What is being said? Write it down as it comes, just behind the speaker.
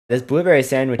This blueberry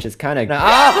sandwich is kind of...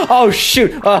 Oh,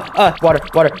 shoot! Water.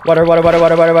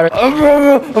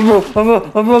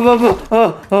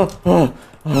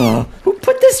 Who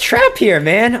put this trap here,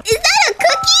 man? Is that a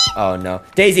cookie? Oh, no.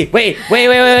 Daisy, wait. That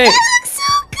looks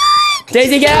so good.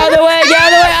 Daisy, get out of the way!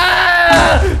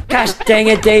 Ah! Gosh dang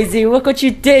it, Daisy. Look what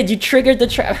you did. You triggered the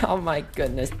trap. Oh, my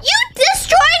goodness. You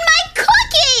destroyed my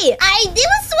cookie! It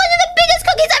was one of the biggest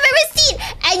cookies I've ever seen,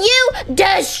 and you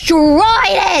destroyed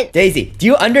it! Daisy, do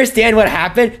you understand what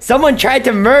happened? Someone tried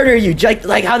to murder you,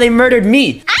 like how they murdered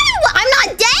me. I'm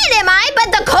not dead, am I?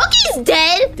 But the cookie's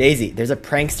dead! Daisy, there's a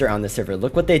prankster on the server.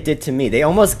 Look what they did to me. They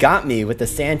almost got me with the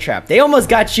sand trap. They almost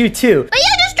got you, too. But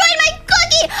you destroyed my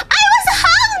cookie! I was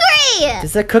hungry!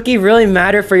 Does a cookie really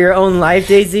matter for your own life,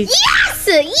 Daisy? Yes!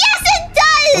 Yes, it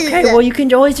does! Okay, well, you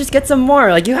can always just get some more.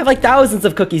 Like, you have like thousands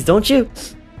of cookies, don't you?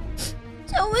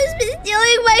 Someone's been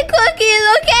stealing my cookies,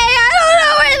 okay? I don't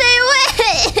know where they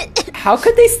went. How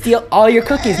could they steal all your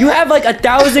cookies? You have like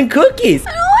 1,000 cookies.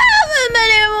 I don't have them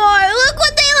anymore. Look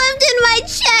what they left in my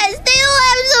chest. They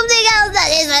left something else that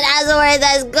isn't as worth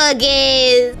as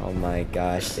cookies. Oh my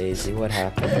gosh, Daisy, what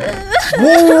happened?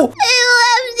 Whoa! They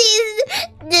left these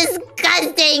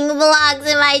disgusting blocks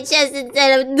in my chest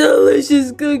instead of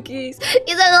delicious cookies.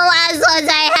 These are the last ones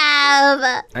I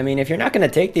have. I mean, if you're not gonna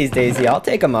take these, Daisy, I'll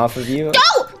take them off of you.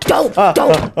 Don't!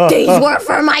 These were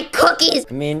for my cookies.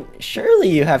 I mean, surely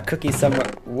you have cookies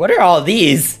somewhere. What are all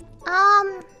these?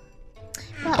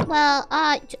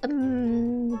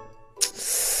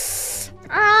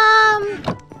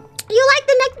 You like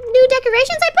the new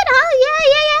decorations I put? Oh,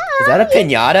 yeah. Is that a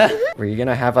pinata? Were you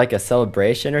gonna have like a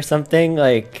celebration or something?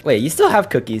 Like, wait, you still have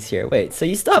cookies here. Wait, so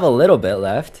you still have a little bit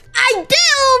left? I do,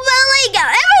 but like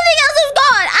everything else is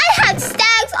gone. I had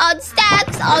stacks on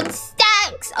stacks on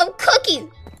stacks of cookies.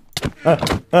 I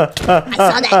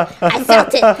saw that. I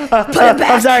felt it. Put it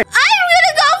back. I'm sorry. I'm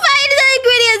gonna go find the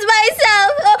ingredients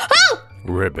myself. Oh!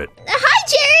 Ribbit. Hi,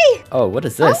 Jerry. Oh, what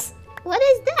is this? What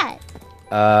is that?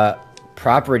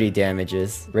 Property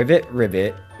damages. Ribbit.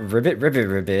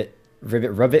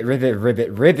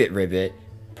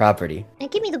 Property. Now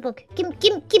give me the book. Give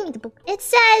me the book. It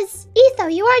says, Etho,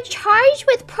 you are charged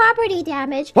with property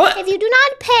damage. What? If you do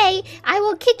not pay, I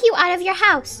will kick you out of your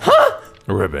house. Huh?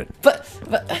 Ribbit. But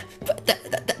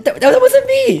that wasn't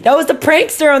me. That was the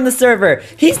prankster on the server.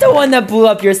 He's the one that blew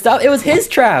up your stuff. It was his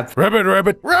trap.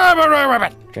 Ribbit.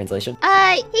 Translation.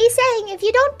 He's saying if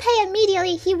you don't pay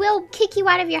immediately, he will kick you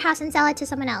out of your house and sell it to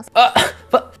someone else.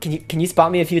 But can you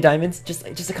spot me a few diamonds?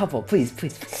 Just a couple, please.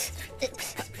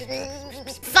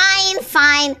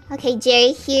 Fine. Okay,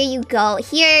 Jerry, here you go.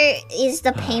 Here is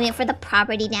the payment for the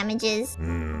property damages.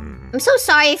 I'm so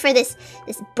sorry for this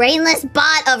brainless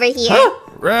bot over here. Huh?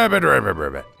 Ribbit.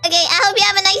 Okay, I hope you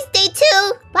have a nice day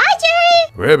too. Bye,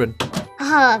 Jerry. Ribbit.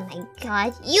 Oh my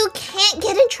god, you can't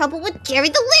get in trouble with Jerry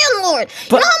the landlord.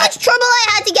 But you know how much trouble I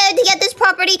had to get this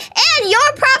property and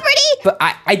your property? But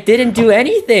I didn't do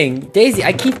anything. Daisy,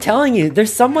 I keep telling you,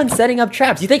 there's someone setting up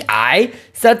traps. You think I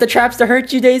set up the traps to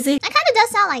hurt you, Daisy? That kind of does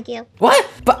sound like you. What?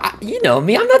 But you know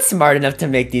me, I'm not smart enough to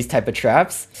make these type of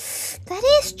traps. That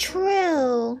is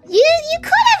true. You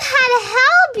could have had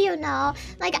help, you know.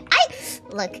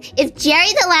 Look, if Jerry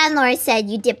the landlord said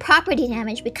you did property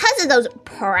damage because of those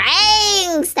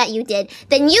pranks that you did,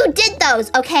 then you did those,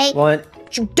 okay? Well,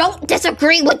 you don't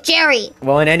disagree with Jerry.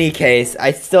 Well, in any case,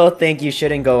 I still think you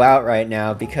shouldn't go out right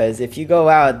now because if you go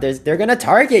out, they're gonna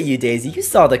target you, Daisy. You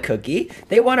saw the cookie.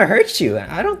 They want to hurt you.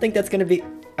 I don't think that's gonna be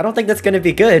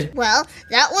good. Well,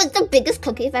 that was the biggest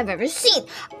cookie I've ever seen.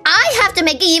 I have to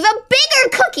make an even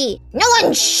bigger cookie. No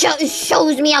one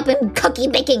shows me up in cookie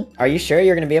baking. Are you sure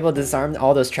you're gonna be able to disarm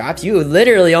all those traps? You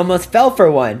literally almost fell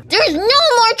for one. There's no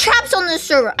more traps on the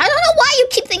server. I don't know why you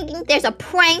keep thinking there's a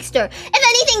prankster. If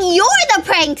anything, you're the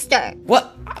prankster.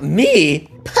 What? Me?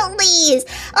 Please,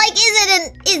 like,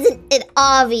 isn't it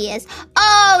obvious?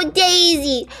 Oh,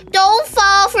 Daisy, don't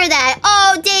fall for that.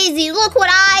 Oh, Daisy, look what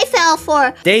I fell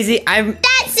for. Daisy,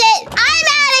 That's it. I'm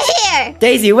out of here.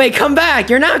 Daisy, wait, come back.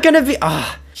 You're not gonna be.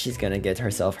 She's gonna get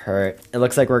herself hurt. It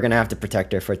looks like we're gonna have to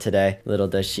protect her for today. Little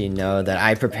does she know that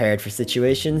I prepared for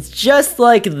situations just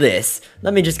like this.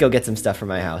 Let me just go get some stuff from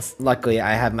my house. Luckily,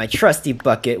 I have my trusty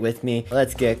bucket with me.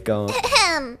 Let's get going.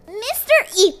 Mr.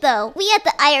 Etho, we at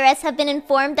the IRS have been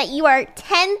informed that you are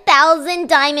 10,000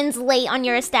 diamonds late on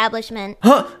your establishment.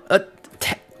 Huh?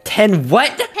 10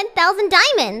 what? 10,000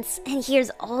 diamonds. And here's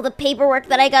all the paperwork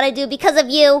that I gotta do because of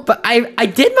you. But I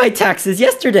did my taxes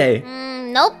yesterday.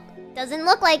 Nope. Doesn't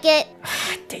look like it.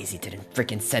 Daisy didn't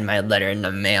freaking send my letter in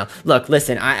the mail. Look,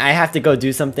 listen, I have to go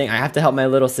do something. I have to help my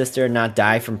little sister not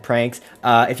die from pranks.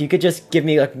 If you could just give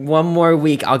me like 1 more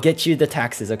week, I'll get you the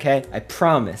taxes, okay? I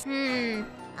promise.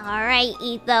 Alright,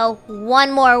 Etho.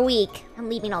 1 more week. I'm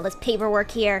leaving all this paperwork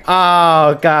here.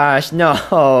 Oh gosh,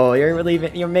 no.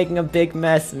 You're making a big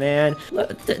mess, man.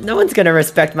 Look, no one's gonna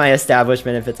respect my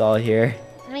establishment if it's all here.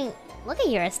 I mean, look at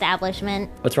your establishment.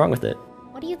 What's wrong with it?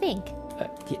 What do you think?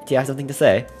 Do you have something to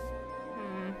say?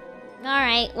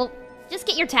 Alright, well, just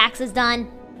get your taxes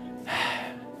done.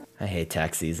 I hate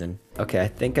tax season. Okay, I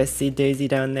think I see Daisy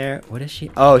down there. What is she?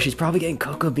 Oh, she's probably getting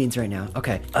cocoa beans right now.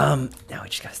 Okay, now we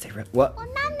just gotta stay real. What?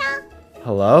 Banana.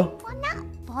 Hello?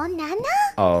 Banana?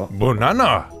 Oh.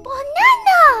 Banana.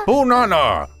 Banana.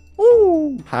 Banana.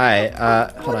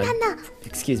 Hi, hold on.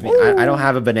 Excuse me, I don't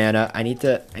have a banana. I need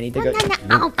to go.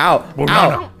 Banana. Ow!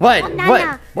 Banana. Ow! What?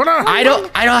 Banana. What? Banana. I don't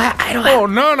have.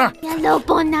 Banana. Yellow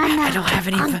banana. I don't have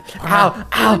any.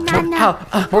 Ow! Banana.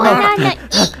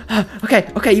 Ow!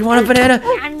 Okay. You want a banana?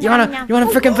 You want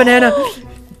a freaking banana?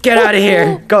 Get out of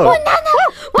here! Go. Banana.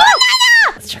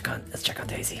 Let's check on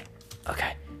Daisy.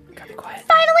 Okay, gotta be quiet.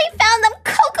 Finally found them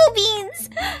cocoa beans.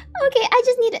 Okay, I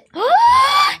just need it.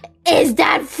 Is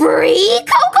that free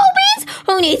cocoa beans?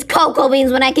 Who needs cocoa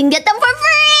beans when I can get them for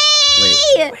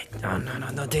free? Wait.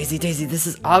 No, Daisy. This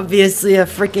is obviously a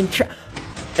freaking trap.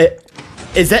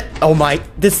 Is that? Oh my!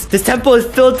 This temple is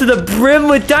filled to the brim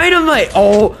with dynamite.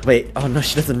 Oh wait. Oh no,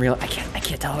 she doesn't realize. I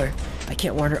can't tell her. I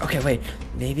can't warn her. Okay, wait.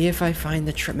 Maybe if I find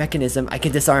the mechanism, I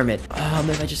can disarm it.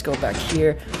 If I just go back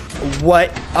here.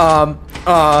 What?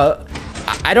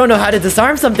 I don't know how to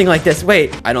disarm something like this.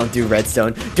 Wait, I don't do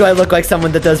redstone. Do I look like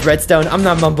someone that does redstone? I'm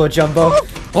not mumbo jumbo.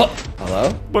 Oh,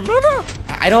 hello? Banana.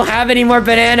 I don't have any more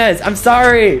bananas. I'm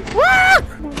sorry.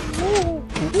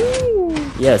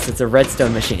 Yes, it's a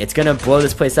redstone machine. It's gonna blow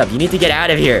this place up. You need to get out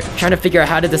of here. I'm trying to figure out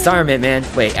how to disarm it, man.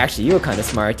 Wait, actually, you were kind of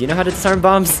smart. Do you know how to disarm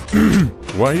bombs?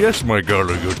 Why, yes, my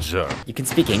girly good sir. You can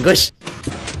speak English?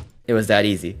 It was that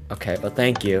easy. Okay, well,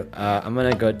 thank you. I'm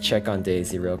gonna go check on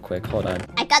Daisy real quick. Hold on.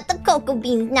 I got the cocoa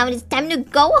beans. Now it's time to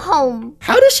go home.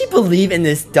 How does she believe in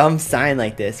this dumb sign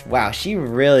like this? Wow, she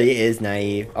really is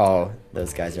naive. Oh,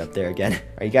 those guys are up there again.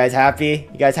 Are you guys happy?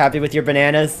 You guys happy with your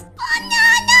bananas?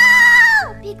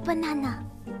 Banana! Big banana.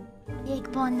 Big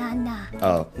banana.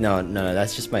 Oh, no,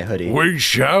 that's just my hoodie. We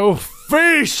shall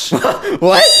feast.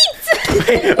 What?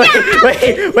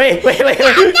 Wait.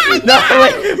 No,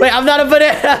 wait, I'm not a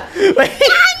banana. Wait.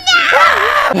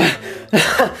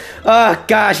 Oh,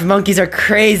 gosh, monkeys are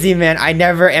crazy, man. I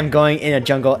never am going in a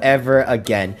jungle ever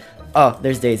again. Oh,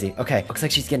 there's Daisy. Okay, looks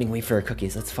like she's getting wheat for her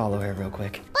cookies. Let's follow her real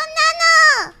quick.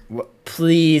 Banana!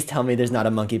 Please tell me there's not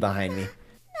a monkey behind me.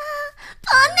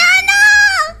 Banana!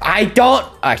 I don't.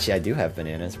 Actually, I do have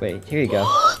bananas. Wait, here you go.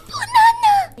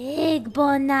 Banana! Big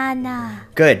banana.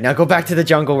 Good. Now go back to the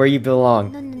jungle where you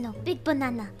belong. No. Big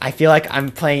banana. I feel like I'm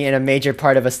playing in a major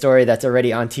part of a story that's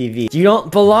already on TV. You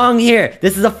don't belong here.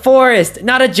 This is a forest,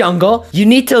 not a jungle. You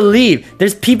need to leave.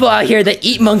 There's people out here that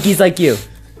eat monkeys like you.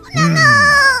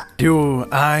 Do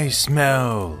I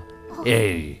smell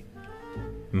a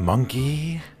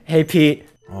monkey? Hey, Pete.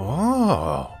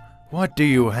 Oh, what do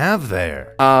you have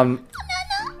there?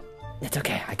 It's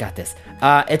okay. I got this.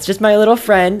 It's just my little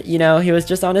friend. You know, he was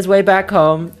just on his way back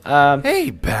home.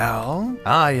 Hey, pal.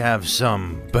 I have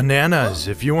some bananas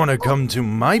if you want to come to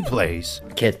my place.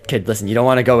 Kid, listen, you don't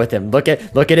want to go with him. Look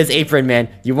at his apron, man.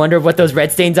 You wonder what those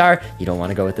red stains are? You don't want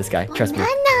to go with this guy. Trust me.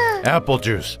 Apple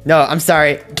juice. No, I'm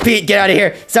sorry. Pete, get out of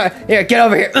here. Sorry. Here, get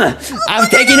over here. I'm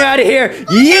taking you out of here.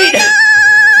 Yeet!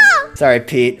 Sorry,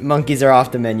 Pete. Monkeys are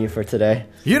off the menu for today.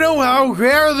 You know how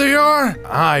rare they are?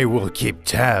 I will keep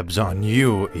tabs on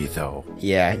you, Etho.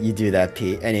 Yeah, you do that,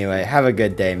 Pete. Anyway, have a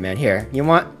good day, man. Here, you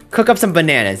want? Cook up some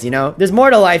bananas, you know? There's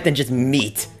more to life than just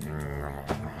meat.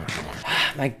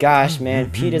 My gosh,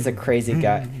 man. Pete is a crazy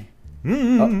guy.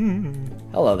 Oh,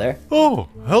 hello there. Oh,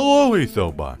 hello,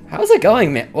 Ethobot. How's it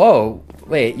going, man? Whoa,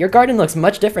 wait. Your garden looks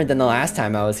much different than the last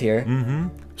time I was here.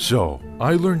 So,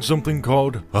 I learned something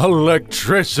called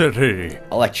electricity.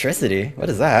 Electricity? What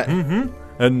is that?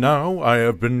 And now I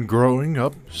have been growing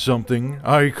up something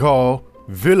I call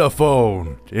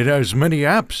Villaphone. It has many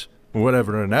apps,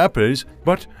 whatever an app is,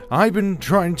 but I've been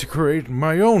trying to create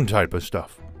my own type of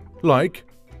stuff. Like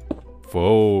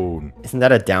phone. Isn't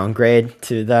that a downgrade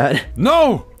to that?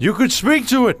 No! You could speak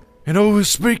to it, and it will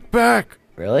speak back.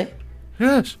 Really?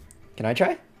 Yes. Can I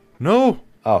try? No.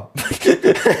 Oh.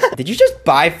 Did you just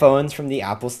buy phones from the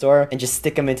Apple store and just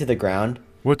stick them into the ground?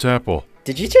 What's Apple?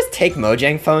 Did you just take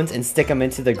Mojang phones and stick them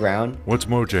into the ground? What's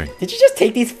Mojang? Did you just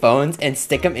take these phones and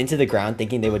stick them into the ground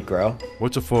thinking they would grow?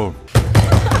 What's a phone?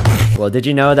 Well, did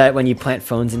you know that when you plant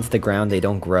phones into the ground, they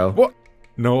don't grow? What?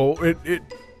 No,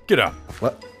 get out.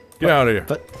 What? Get out of here.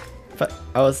 But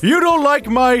I was... You don't like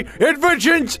my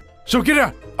inventions, so get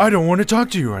out. I don't want to talk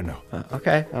to you right now.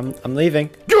 Okay, I'm leaving.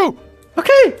 Go!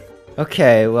 Okay!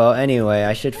 Okay, well, anyway,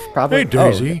 I should probably... Hey,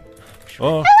 Daisy.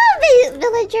 Hello,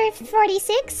 Villager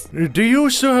 46. Do you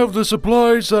still have the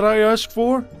supplies that I asked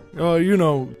for? You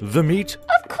know, the meat?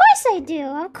 Of course I do.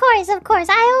 Of course.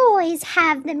 I always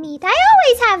have the meat.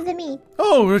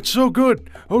 Oh, it's so good.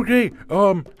 Okay,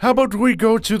 how about we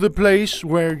go to the place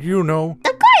where, you know...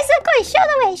 Of course.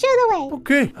 Show the way.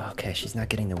 Okay. Okay, she's not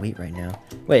getting the wheat right now.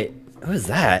 Wait, who is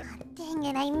that? Dang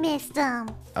it, I missed them.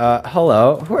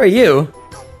 Hello? Who are you?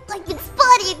 I've been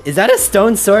spotted. Is that a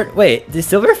stone sword? Wait, do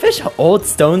silverfish hold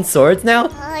stone swords now?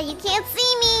 You can't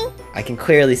see me. I can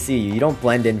clearly see you. You don't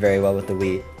blend in very well with the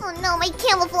wheat. Oh no, my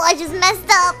camouflage is messed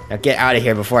up. Now get out of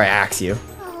here before I axe you.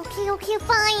 Okay,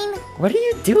 fine. What are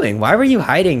you doing? Why were you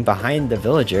hiding behind the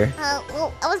villager?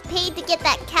 Well, I was paid to get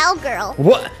that cowgirl.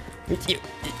 What?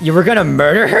 You were gonna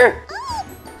murder her?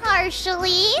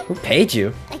 Partially. Who paid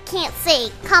you? I can't say.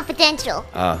 Confidential.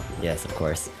 Oh, yes, of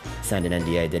course. Signed an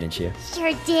NDA, didn't you?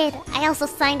 Sure did. I also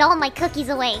signed all my cookies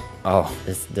away. Oh,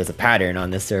 there's a pattern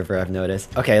on this server, I've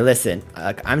noticed. Okay, listen.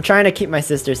 I'm trying to keep my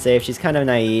sister safe. She's kind of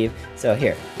naive. So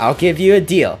here, I'll give you a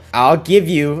deal. I'll give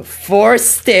you 4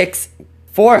 sticks,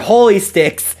 4 holy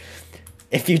sticks,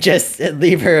 if you just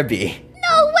leave her be.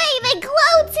 No way, they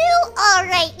glow too?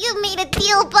 Alright, you made a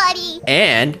deal, buddy.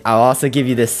 And I'll also give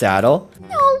you this saddle.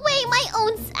 No way, my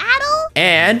own saddle?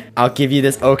 And I'll give you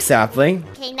this oak sapling.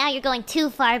 Okay, now you're going too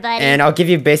far, buddy. And I'll give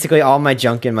you basically all my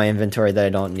junk in my inventory that I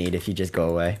don't need if you just go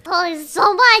away. Oh, there's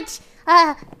so much.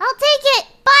 I'll take it.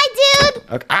 Bye, dude.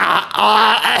 Okay.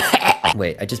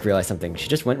 Wait, I just realized something. She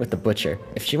just went with the butcher.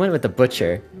 If she went with the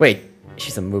butcher... Wait,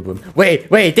 she's a moo. Wait,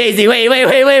 Daisy,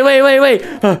 wait.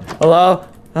 Hello?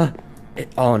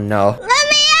 Oh, no. Let me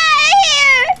out of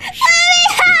here!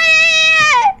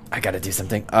 I gotta do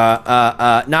something.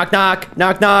 Knock.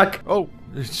 Oh,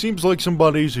 it seems like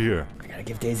somebody's here. I gotta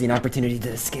give Daisy an opportunity to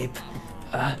escape.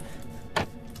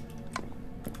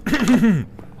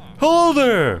 Hello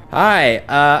there! Hi,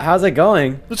 how's it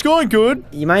going? It's going good.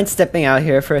 You mind stepping out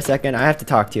here for a second? I have to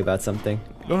talk to you about something.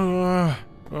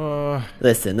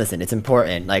 Listen, it's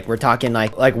important. Like, we're talking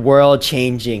like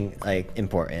world-changing, like,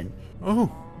 important.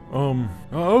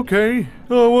 Okay.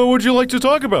 What would you like to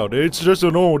talk about? It's just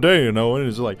a normal day, you know, and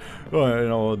it's like,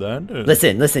 and all that.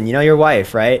 Listen, you know your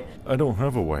wife, right? I don't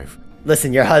have a wife.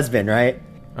 Listen, your husband, right?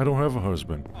 I don't have a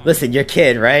husband. Listen, your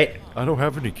kid, right? I don't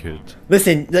have any kids.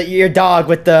 Listen, your dog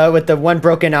with the one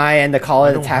broken eye and the collar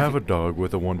I that's don't half... have a dog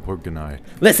with a one broken eye.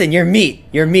 Listen, your meat.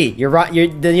 You know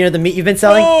the meat you've been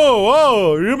selling?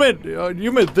 Oh, you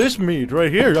meant this meat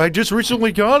right here. I just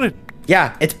recently got it.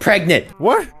 Yeah, it's pregnant.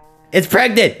 What? It's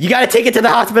pregnant. You gotta take it to the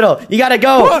hospital. You gotta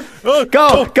go. What?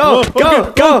 Go.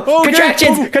 Okay,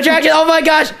 Contractions. Oh my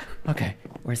gosh. Okay,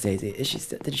 where's Daisy? Did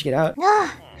she get out?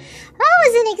 That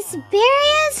was an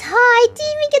experience. I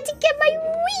didn't even get to get my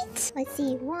wheat. Let's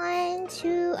see, 1,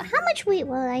 2. How much wheat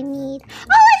will I need? Oh,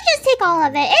 let's just take all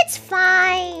of it. It's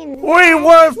fine. We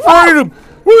want freedom.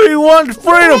 We want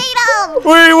freedom.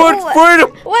 We want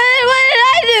freedom. What did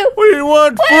I do? We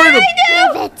want freedom.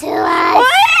 Give it to us.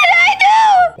 What did I do?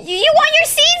 You want your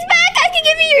seeds back? I can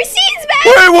give you your seeds back.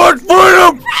 We want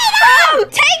freedom. Freedom!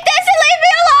 Take this and leave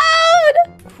me alone.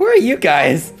 Who are you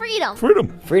guys? Freedom.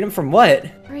 Freedom from what?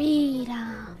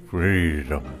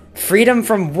 Freedom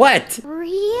from what?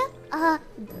 Free of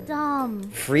the dumb?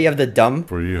 Free of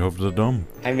the dumb.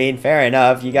 I mean, fair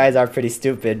enough. You guys are pretty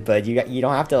stupid, but you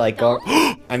don't have to like go.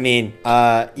 I mean,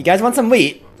 you guys want some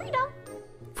wheat?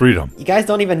 Freedom. You guys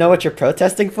don't even know what you're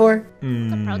protesting for?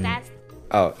 The protest.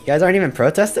 Oh, you guys aren't even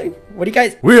protesting? What do you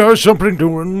guys... We are simply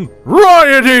doing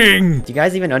rioting. Do you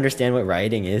guys even understand what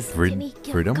rioting is? Jimmy,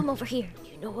 Freedom? come over here.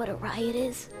 You know what a riot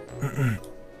is?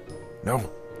 No,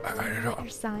 I don't. Your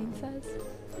sign says.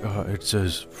 It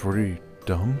says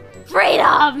freedom.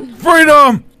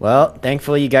 Freedom! Well,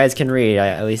 thankfully you guys can read.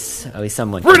 At least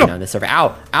someone Freedom! can on this server.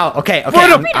 Ow! Okay.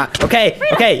 Freedom!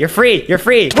 Okay. You're free.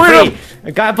 Freedom!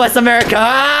 God bless America.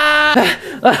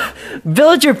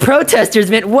 Villager protesters,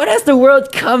 man. What has the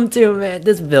world come to, man?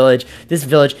 This village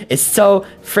is so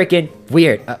freaking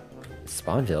weird.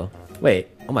 Spawnville. Wait.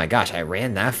 Oh my gosh, I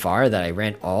ran that far that I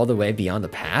ran all the way beyond the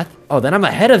path? Oh, then I'm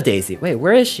ahead of Daisy. Wait,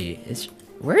 where is she?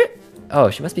 Where? Oh,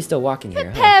 she must be still walking here.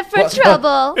 Prepare for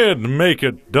trouble. And make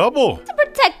it double. To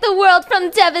protect the world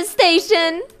from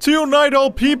devastation. To unite all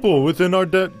people within our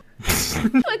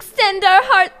To extend our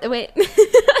heart. Wait.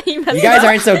 You guys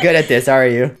aren't so good at this, are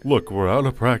you? Look, we're out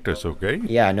of practice, okay?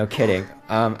 Yeah, no kidding.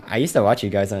 I used to watch you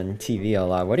guys on TV a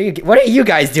lot. What are you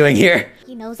guys doing here?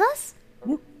 He knows us?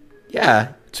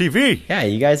 Yeah. TV. Yeah,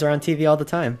 you guys are on TV all the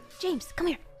time. James, come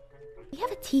here. We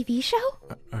have a TV show?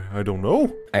 I don't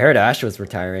know. I heard Ash was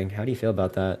retiring. How do you feel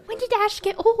about that? When did Ash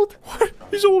get old? What?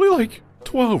 He's only like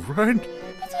 12, right?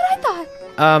 That's what I thought.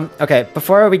 Okay,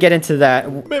 before we get into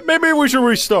that, Maybe we should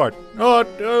restart.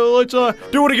 Let's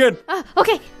do it again.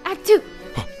 Okay, Act 2.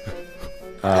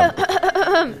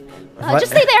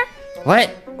 Just stay there.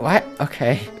 What?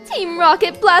 Okay. Team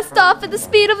Rocket blast off at the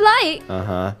speed of light.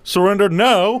 Uh-huh. Surrender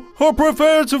now or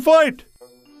prepare to fight.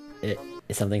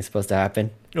 Is something supposed to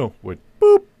happen? Oh, wait.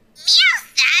 Boop.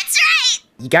 That's right.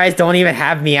 You guys don't even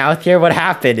have me out here? What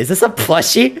happened? Is this a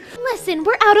plushie? Listen,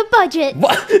 we're out of budget.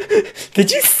 What?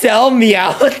 Did you sell me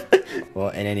out? Well,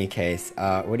 in any case,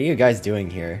 what are you guys doing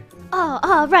here?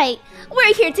 Oh, right.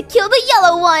 We're here to kill the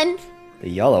yellow one. The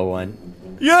yellow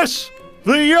one? Yes,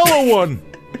 the yellow one.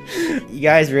 You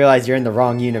guys realize you're in the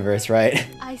wrong universe, right?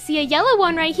 I see a yellow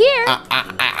one right here.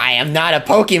 I am not a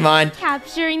Pokemon.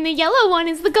 Capturing the yellow one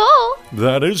is the goal.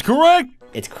 That is correct.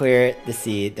 It's clear to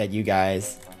see that you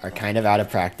guys are kind of out of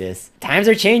practice. Times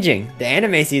are changing. The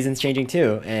anime season's changing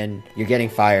too, and you're getting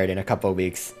fired in a couple of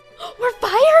weeks. We're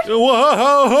fired?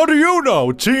 How do you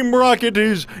know? Team Rocket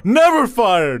is never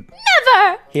fired.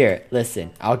 Never! Here,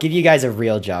 listen. I'll give you guys a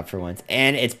real job for once,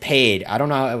 and it's paid. I don't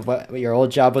know what your old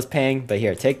job was paying, but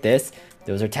here, take this.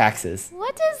 Those are taxes.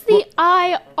 What is the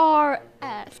IRS?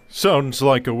 Sounds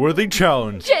like a worthy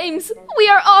challenge. James, we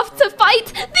are off to fight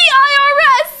the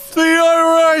IRS! The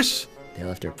IRS! They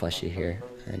left her plushie here.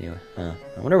 Anyway, I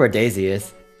wonder where Daisy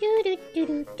is.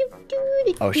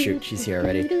 Oh shoot, she's here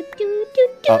already.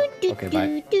 Oh, okay,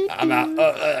 bye. I'm out.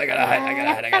 I gotta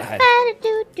hide.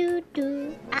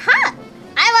 Aha!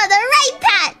 I'm on the right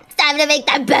path. It's time to make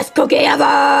the best cookie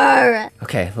ever.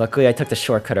 Okay, luckily I took the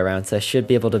shortcut around, so I should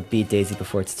be able to beat Daisy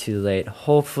before it's too late.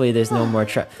 Hopefully there's no more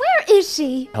Where is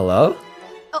she? Hello?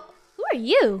 Oh, who are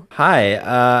you? Hi,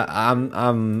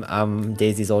 I'm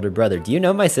Daisy's older brother. Do you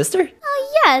know my sister?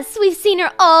 Yes, we've seen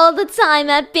her all the time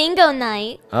at bingo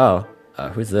night. Oh,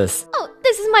 who's this? Oh,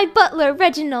 this is my butler,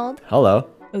 Reginald. Hello.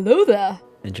 Hello there.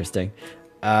 Interesting.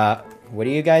 What are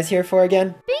you guys here for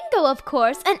again? Bingo, of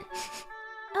course, and...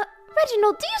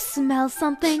 Reginald, do you smell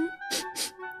something?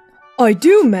 I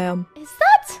do, ma'am. Is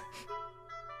that...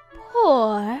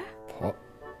 poor?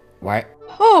 Why?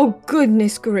 Oh,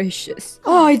 goodness gracious.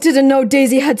 Oh, I didn't know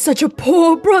Daisy had such a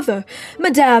poor brother.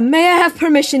 Madame, may I have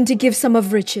permission to give some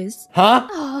of riches? Huh?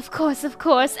 Oh, of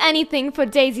course. Anything for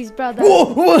Daisy's brother.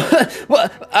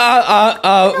 What?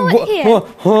 Here.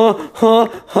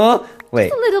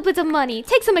 Wait. A little bit of money.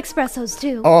 Take some espressos,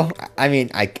 too. Oh, I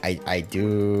mean, I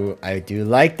do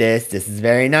like this. This is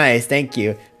very nice. Thank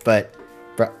you. But,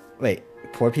 wait,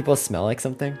 poor people smell like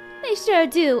something? They sure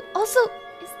do. Also,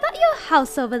 is that your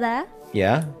house over there?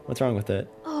 Yeah? What's wrong with it?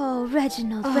 Oh,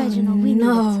 Reginald, we need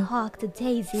to talk to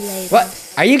Daisy later.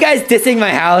 What? Are you guys dissing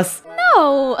my house?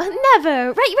 No,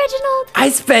 never. Right, Reginald? I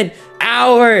spent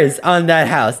hours on that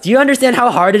house. Do you understand how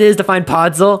hard it is to find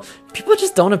Podzol? People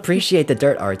just don't appreciate the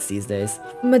dirt arts these days.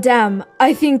 Madame,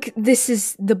 I think this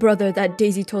is the brother that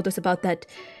Daisy told us about that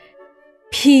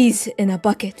peas in a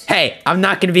bucket. Hey, I'm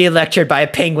not gonna be lectured by a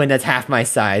penguin that's half my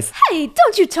size. Hey,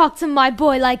 don't you talk to my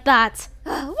boy like that.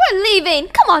 We're leaving.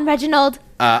 Come on, Reginald.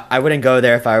 I wouldn't go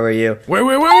there if I were you. Wait,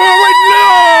 no!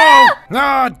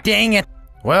 Ah, dang it.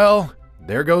 Well,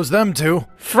 there goes them two.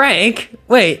 Frank?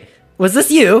 Wait, was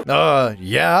this you?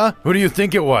 Yeah? Who do you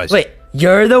think it was? Wait,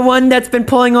 you're the one that's been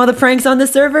pulling all the pranks on the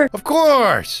server? Of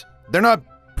course! They're not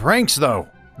pranks, though.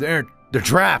 They're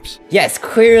traps. Yes,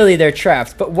 clearly they're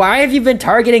traps, but why have you been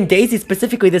targeting Daisy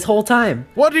specifically this whole time?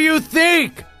 What do you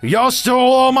think? Y'all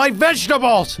stole all my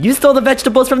vegetables! You stole the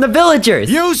vegetables from the villagers!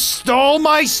 You stole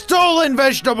my stolen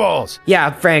vegetables!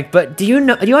 Yeah, Frank, but do you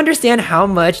understand how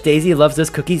much Daisy loves those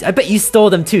cookies? I bet you stole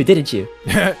them too, didn't you?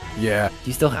 Yeah. Do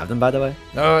you still have them, by the way?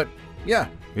 Yeah.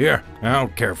 Here, I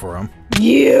don't care for them.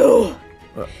 You!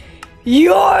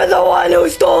 You're the one who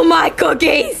stole my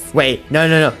cookies! Wait,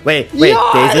 no, wait, You're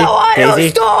Daisy, the one who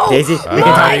stole Daisy, we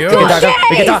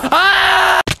can talk.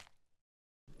 Ah!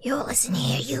 You listen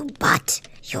here, you butt.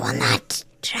 You will not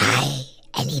try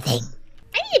anything.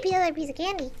 I need a piece of that piece of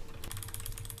candy.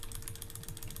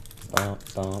 Bum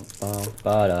bum bum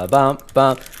ba da bum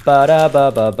bum ba da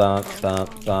ba ba bum bum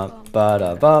bum ba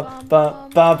da bum bum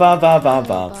ba ba ba bum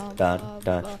bum dun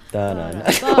dun dun dun.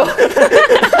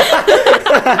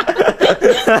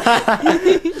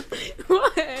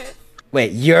 What?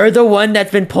 Wait, you're the one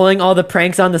that's been pulling all the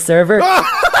pranks on the server? We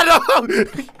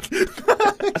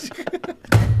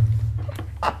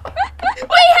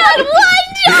had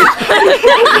one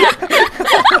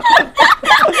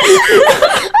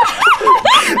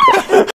job!